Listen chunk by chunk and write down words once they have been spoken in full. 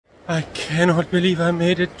I cannot believe I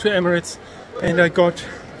made it to Emirates and I got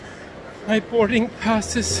my boarding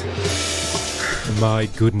passes. My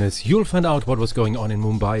goodness, you'll find out what was going on in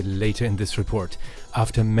Mumbai later in this report.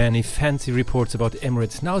 After many fancy reports about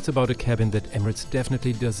Emirates, now it's about a cabin that Emirates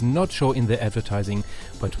definitely does not show in their advertising,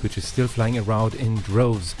 but which is still flying around in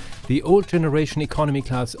droves. The old generation economy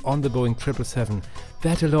class on the Boeing 777.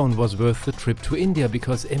 That alone was worth the trip to India,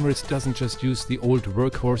 because Emirates doesn't just use the old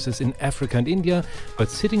workhorses in Africa and India, but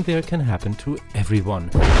sitting there can happen to everyone.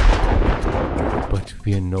 But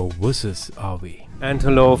we're no wusses, are we? And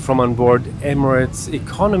hello from on board Emirates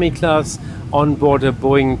Economy Class on board a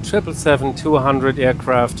Boeing 777-200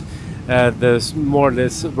 aircraft. The more or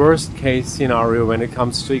less worst case scenario when it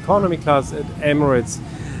comes to economy class at Emirates.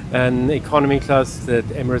 An economy class that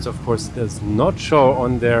Emirates of course does not show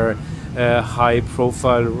on their high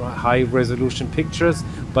profile, high resolution pictures,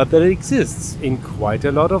 but that exists in quite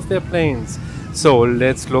a lot of their planes. So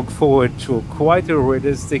let's look forward to quite a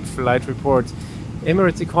realistic flight report.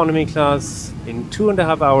 Emirates Economy Class in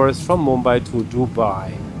 2.5 hours from Mumbai to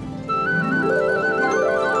Dubai.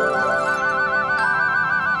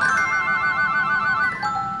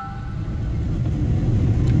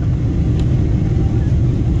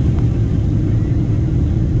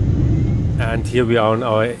 And here we are on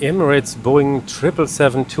our Emirates Boeing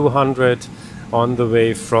 777-200 on the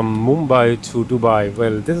way from Mumbai to Dubai.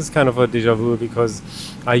 Well, this is kind of a déjà vu because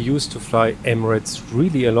I used to fly Emirates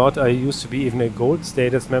really a lot. I used to be even a gold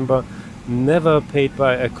status member, never paid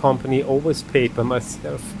by a company, always paid by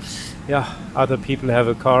myself. Yeah, other people have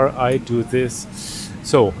a car, I do this.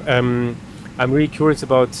 So I'm really curious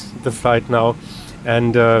about the flight now,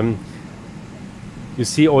 and you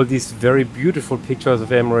see all these very beautiful pictures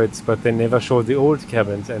of Emirates, but they never show the old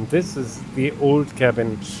cabins. And this is the old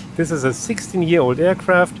cabin. This is a 16-year-old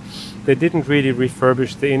aircraft. They didn't really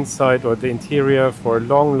refurbish the inside or the interior for a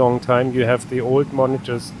long time. You have the old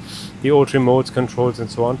monitors, the old remote controls and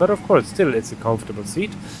so on. But of course, still, it's a comfortable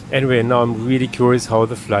seat. Anyway, now I'm really curious how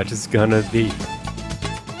the flight is gonna be.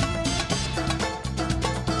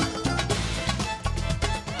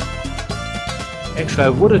 Actually, I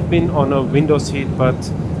would have been on a window seat, but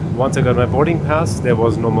once I got my boarding pass, there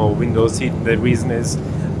was no more window seat. The reason is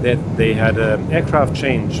that they had an aircraft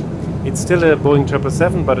change. It's still a Boeing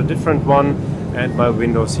 777, but a different one, and my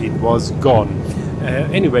window seat was gone.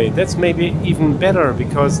 Anyway, that's maybe even better,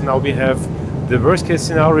 because now we have the worst case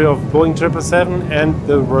scenario of Boeing 777 and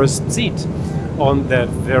the worst seat on that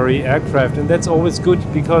very aircraft. And that's always good,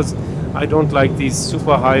 because I don't like these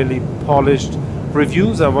super highly polished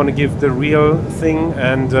reviews. I want to give the real thing,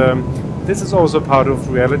 and this is also part of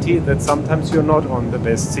reality, that sometimes you're not on the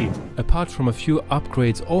best seat. Apart from a few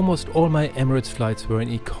upgrades, almost all my Emirates flights were in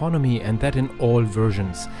economy, and that in all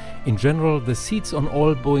versions. In general, the seats on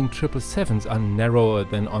all Boeing 777s are narrower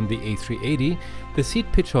than on the A380. The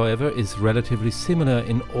seat pitch, however, is relatively similar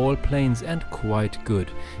in all planes and quite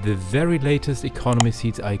good. The very latest economy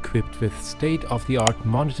seats are equipped with state-of-the-art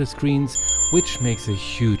monitor screens, which makes a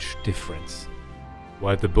huge difference.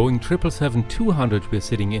 While the Boeing 777-200 we're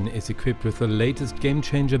sitting in is equipped with the latest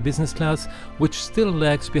game-changer business class, which still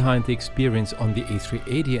lags behind the experience on the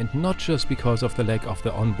A380, and not just because of the lack of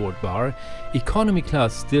the onboard bar, economy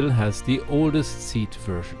class still has the oldest seat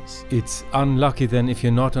versions. It's unlucky then if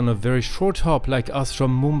you're not on a very short hop like us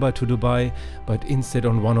from Mumbai to Dubai, but instead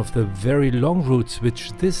on one of the very long routes,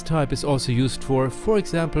 which this type is also used for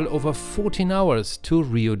example, over 14 hours to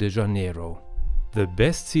Rio de Janeiro. The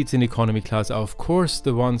best seats in economy class are of course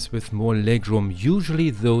the ones with more legroom, usually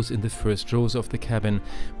those in the first rows of the cabin,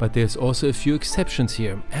 but there's also a few exceptions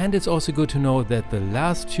here, and it's also good to know that the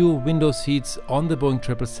last few window seats on the Boeing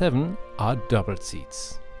 777 are double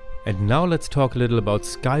seats. And now let's talk a little about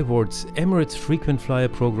Skywards, Emirates frequent flyer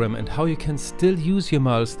program, and how you can still use your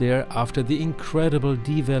miles there after the incredible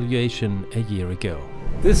devaluation a year ago.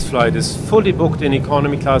 This flight is fully booked in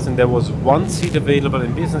economy class, and there was one seat available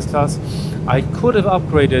in business class. I could have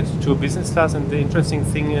upgraded to business class, and the interesting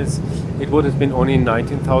thing is it would have been only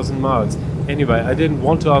 19,000 miles. Anyway, I didn't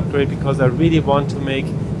want to upgrade because I really want to make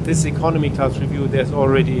this economy class review. There's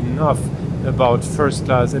already enough about first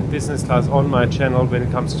class and business class on my channel when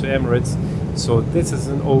it comes to Emirates, so this is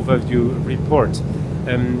an overview report.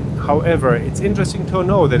 However, it's interesting to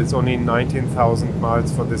know that it's only 19,000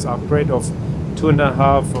 miles for this upgrade of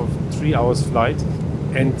 2.5 or 3 hours flight.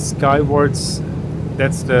 And Skywards,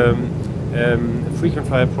 that's the frequent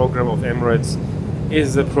flyer program of Emirates,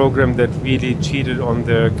 is a program that really cheated on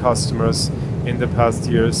their customers in the past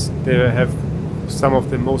years. They have some of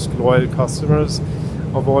the most loyal customers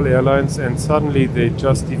of all airlines, and suddenly they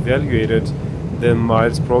just devaluated the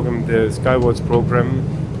miles program, the Skywards program,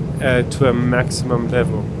 to a maximum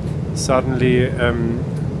level. suddenly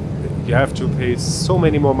you have to pay so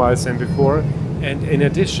many more miles than before, and in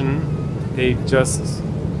addition they just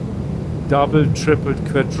doubled, tripled,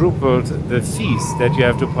 quadrupled the fees that you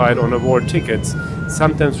have to pay on award tickets,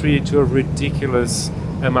 sometimes really to a ridiculous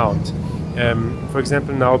amount. For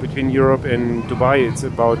example, now between Europe and Dubai it's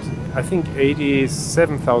about, I think,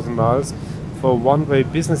 87,000 miles for one-way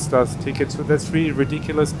business class tickets, so that's really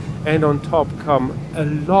ridiculous. And on top come a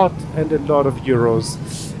lot of euros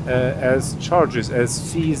as charges,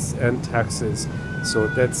 as fees and taxes. So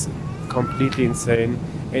that's completely insane,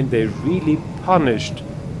 and they really punished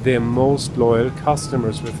their most loyal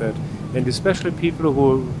customers with that, and especially people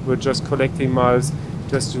who were just collecting miles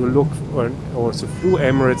just to look or so flew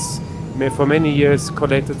Emirates for many years,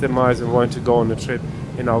 collected the miles and wanted to go on a trip,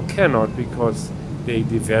 and now cannot because they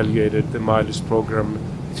devaluated the mileage program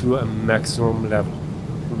to a maximum level.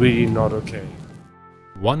 Really not okay.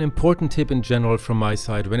 One important tip in general from my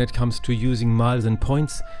side when it comes to using miles and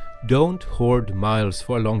points: don't hoard miles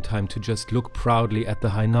for a long time to just look proudly at the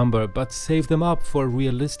high number, but save them up for a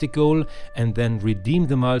realistic goal and then redeem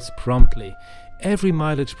the miles promptly. Every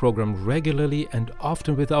mileage program regularly and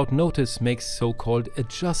often without notice makes so-called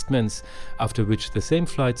adjustments, after which the same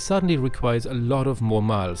flight suddenly requires a lot of more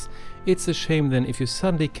miles. It's a shame then if you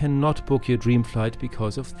suddenly cannot book your dream flight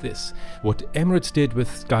because of this. What Emirates did with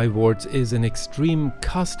Skywards is an extreme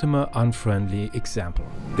customer-unfriendly example.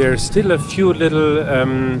 There are still a few little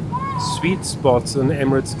sweet spots on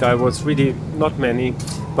Emirates Skywards, really not many,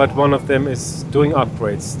 but one of them is doing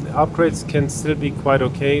upgrades. Upgrades can still be quite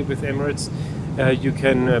okay with Emirates. You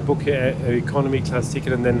can book your economy class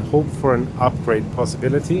ticket and then hope for an upgrade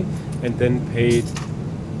possibility, and then pay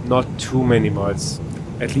not too many miles,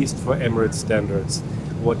 at least for Emirates standards.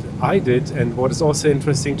 What I did, and what is also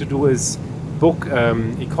interesting to do, is book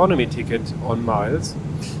economy ticket on miles,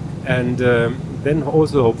 and then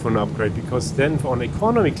also hope for an upgrade, because then on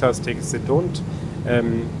economy class tickets they don't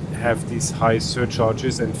have these high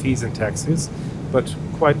surcharges and fees and taxes, but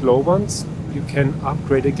quite low ones. You can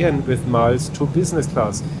upgrade again with miles to business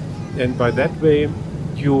class, and by that way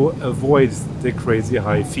you avoid the crazy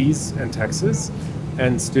high fees and taxes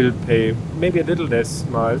and still pay maybe a little less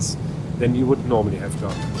miles than you would normally have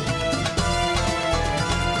done.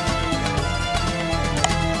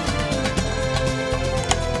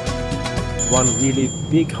 One really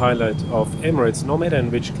big highlight of Emirates, no matter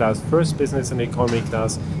in which class, first business and economy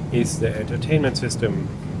class, is the entertainment system.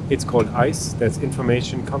 It's called ICE, that's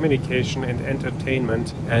information, communication and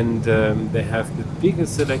entertainment, and they have the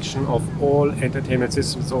biggest selection of all entertainment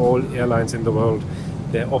systems, all airlines in the world.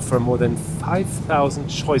 They offer more than 5,000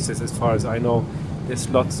 choices as far as I know. There's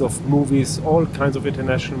lots of movies, all kinds of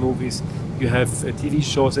international movies. You have TV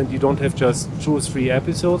shows, and you don't have just 2 or 3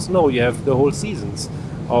 episodes, no, you have the whole seasons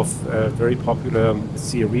of very popular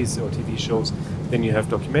series or TV shows. Then you have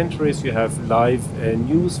documentaries, you have live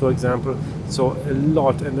news, for example. So a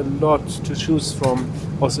lot to choose from.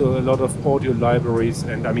 Also a lot of audio libraries,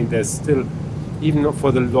 and I mean there's still, even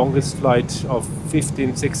for the longest flight of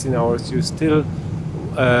 15, 16 hours, you still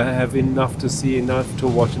have enough to see, enough to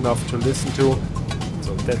watch, enough to listen to.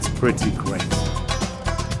 So that's pretty great.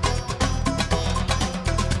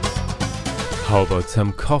 How about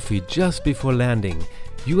some coffee just before landing?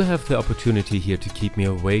 You have the opportunity here to keep me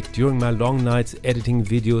awake during my long nights editing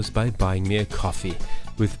videos by buying me a coffee.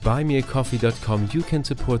 With buymeacoffee.com you can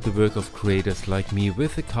support the work of creators like me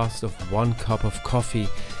with the cost of 1 cup of coffee.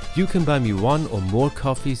 You can buy me 1 or more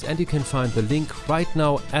coffees, and you can find the link right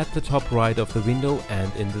now at the top right of the window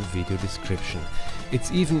and in the video description.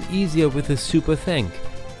 It's even easier with a super thank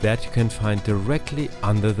that you can find directly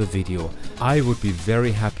under the video. I would be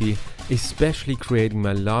very happy. Especially creating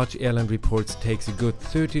my large airline reports takes a good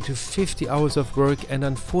 30 to 50 hours of work, and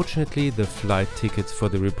unfortunately the flight tickets for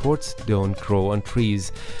the reports don't grow on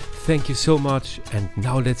trees. Thank you so much, and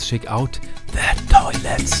now let's check out the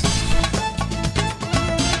toilets.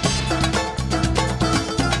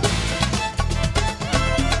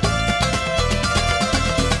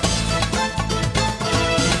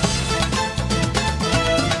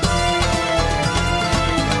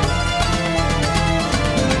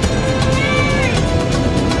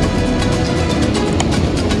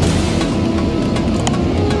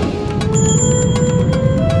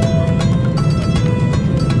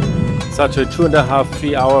 Such a 2.5,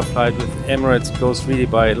 3 hour flight with Emirates goes really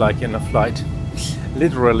by like in a flight,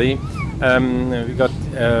 literally. We got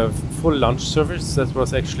a full lunch service. That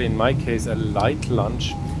was actually in my case a light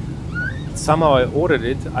lunch. Somehow I ordered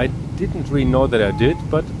it. I didn't really know that I did,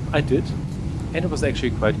 but I did, and it was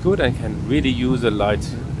actually quite good. I can really use a light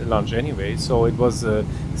lunch anyway. So it was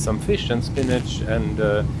some fish and spinach and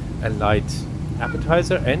a light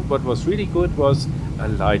appetizer, and what was really good was a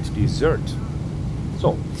light dessert.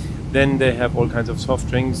 So then they have all kinds of soft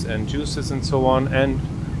drinks and juices and so on, and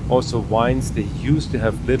also wines. They used to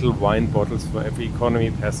have little wine bottles for every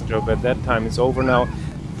economy passenger, but that time is over now.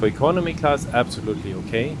 For economy class, absolutely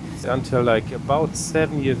okay. Until like about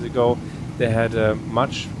 7 years ago, they had a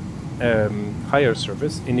much higher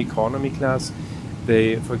service in economy class.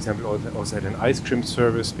 They, for example, also had an ice cream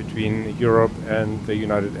service between Europe and the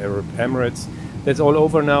United Arab Emirates. That's all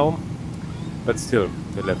over now, but still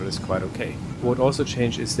the level is quite okay. What also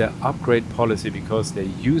changed is their upgrade policy, because they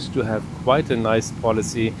used to have quite a nice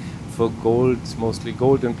policy for gold, mostly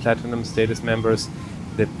gold and platinum status members.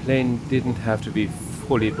 The plane didn't have to be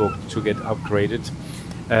fully booked to get upgraded,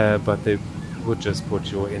 but they would just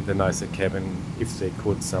put you in the nicer cabin if they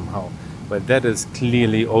could somehow. But that is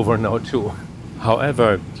clearly over now too.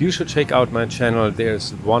 However, you should check out my channel.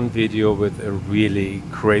 There's one video with a really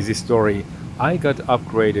crazy story. I got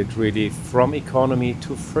upgraded really from economy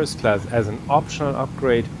to first class as an optional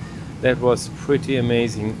upgrade. That was pretty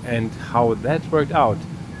amazing, and how that worked out,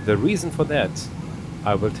 the reason for that,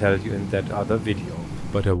 I will tell you in that other video.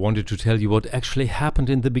 But I wanted to tell you what actually happened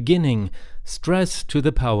in the beginning. Stress to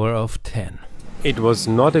the power of 10. It was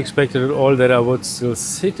not expected at all that I would still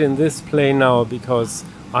sit in this plane now, because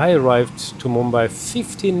I arrived to Mumbai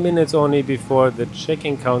 15 minutes only before the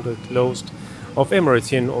check-in counter closed of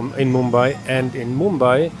Emirates in Mumbai. And in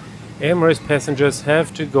Mumbai, Emirates passengers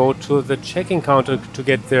have to go to the check-in counter to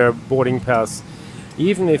get their boarding pass,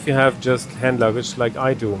 even if you have just hand luggage like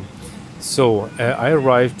I do. So I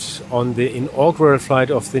arrived on the inaugural flight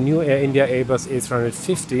of the new Air India Airbus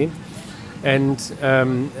A380, and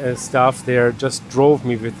staff there just drove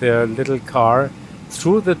me with their little car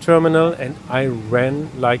through the terminal, and I ran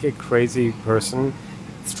like a crazy person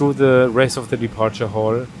through the rest of the departure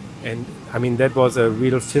hall. And I mean, that was a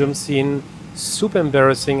real film scene, super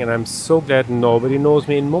embarrassing, and I'm so glad nobody knows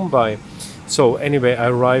me in Mumbai. So anyway, I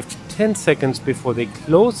arrived 10 seconds before they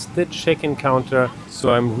closed the check-in counter,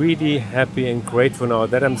 so I'm really happy and grateful now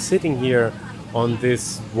that I'm sitting here on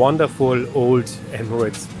this wonderful old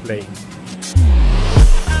Emirates plane.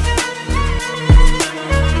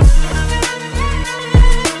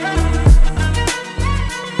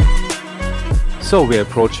 So we're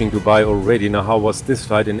approaching Dubai already. Now, how was this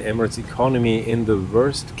flight in Emirates Economy in the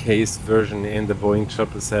worst case version, in the Boeing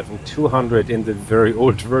 777-200, in the very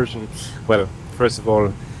old version? Well, first of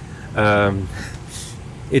all,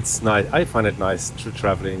 it's nice. I find it nice to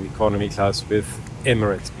travel in economy class with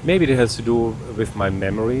Emirates. Maybe it has to do with my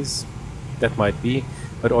memories, that might be,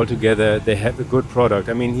 but altogether they have a good product.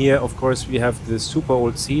 I mean, here of course we have the super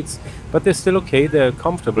old seats, but they're still okay, they're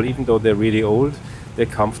comfortable, even though they're really old. They're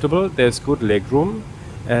comfortable, there's good legroom,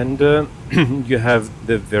 and you have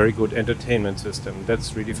the very good entertainment system.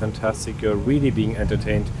 That's really fantastic. You're really being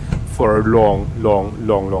entertained for a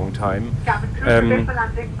long time.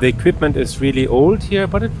 The equipment is really old here,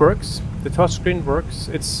 but it works. The touchscreen works.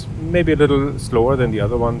 It's maybe a little slower than the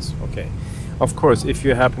other ones. Okay. Of course, if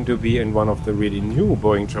you happen to be in one of the really new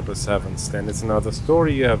Boeing 777s, then it's another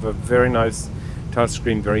story. You have a very nice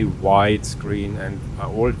touchscreen, very wide screen, and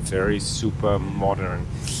all very super modern.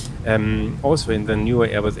 Also in the newer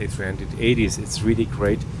Airbus A380s, it's really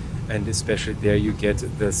great, and especially there you get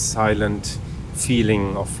the silent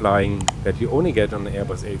feeling of flying that you only get on the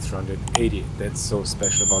Airbus A380. That's so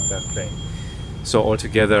special about that plane. So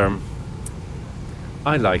altogether,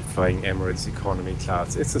 I like flying Emirates Economy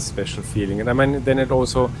Class. It's a special feeling, and I mean, then it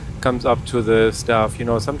also comes up to the staff. You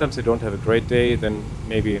know, sometimes they don't have a great day, then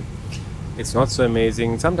maybe it's not so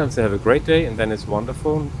amazing. Sometimes they have a great day, and then it's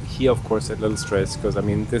wonderful. Here, of course, a little stress, because I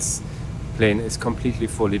mean, this plane is completely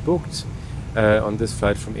fully booked on this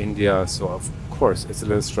flight from India, so of course it's a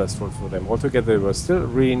little stressful for them. Altogether, it was still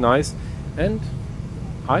really nice, and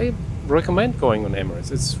I recommend going on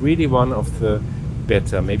Emirates. It's really one of the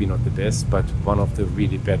better, maybe not the best, but one of the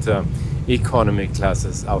really better economy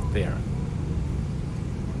classes out there.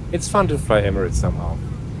 It's fun to fly Emirates somehow.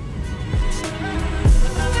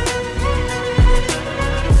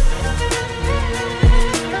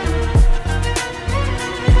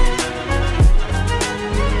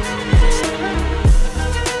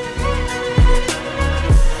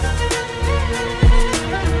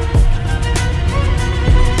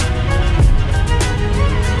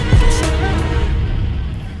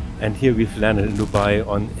 And here we've landed in Dubai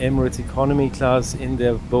on Emirates Economy Class in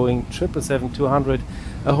their Boeing 777-200.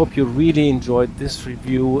 I hope you really enjoyed this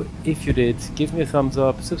review. If you did, give me a thumbs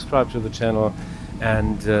up, subscribe to the channel,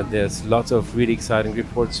 and there's lots of really exciting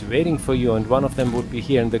reports waiting for you, and one of them would be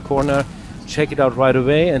here in the corner. Check it out right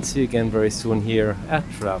away, and see you again very soon here at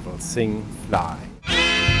Travel, Sing, Fly.